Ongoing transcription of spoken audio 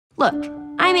Look,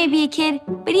 I may be a kid,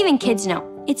 but even kids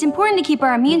know it's important to keep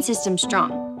our immune system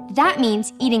strong. That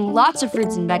means eating lots of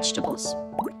fruits and vegetables.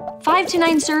 5 to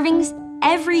 9 servings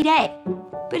every day.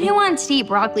 But who wants to eat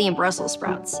broccoli and Brussels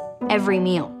sprouts every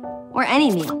meal? Or any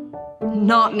meal?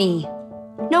 Not me.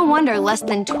 No wonder less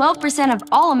than 12% of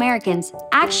all Americans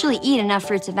actually eat enough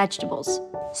fruits and vegetables.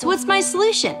 So what's my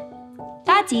solution?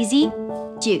 That's easy.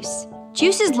 JUCE.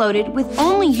 JUCE is loaded with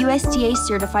only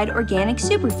USDA-certified organic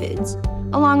superfoods,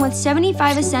 along with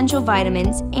 75 essential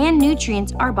vitamins and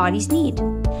nutrients our bodies need.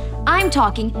 I'm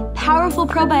talking powerful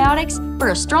probiotics for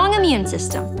a strong immune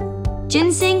system.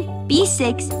 Ginseng,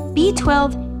 B6,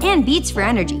 B12, and beets for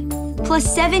energy,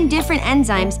 plus 7 different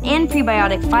enzymes and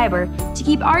prebiotic fiber to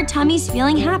keep our tummies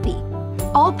feeling happy.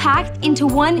 All packed into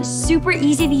one super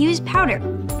easy-to-use powder,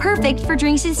 perfect for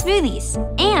drinks and smoothies.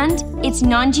 And it's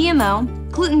non-GMO,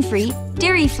 gluten-free,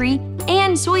 dairy-free,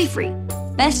 and soy-free.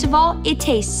 Best of all, it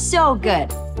tastes so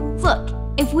good. Look,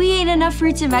 if we ate enough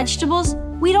fruits and vegetables,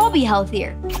 we'd all be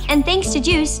healthier. And thanks to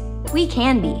JUCE, we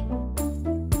can be.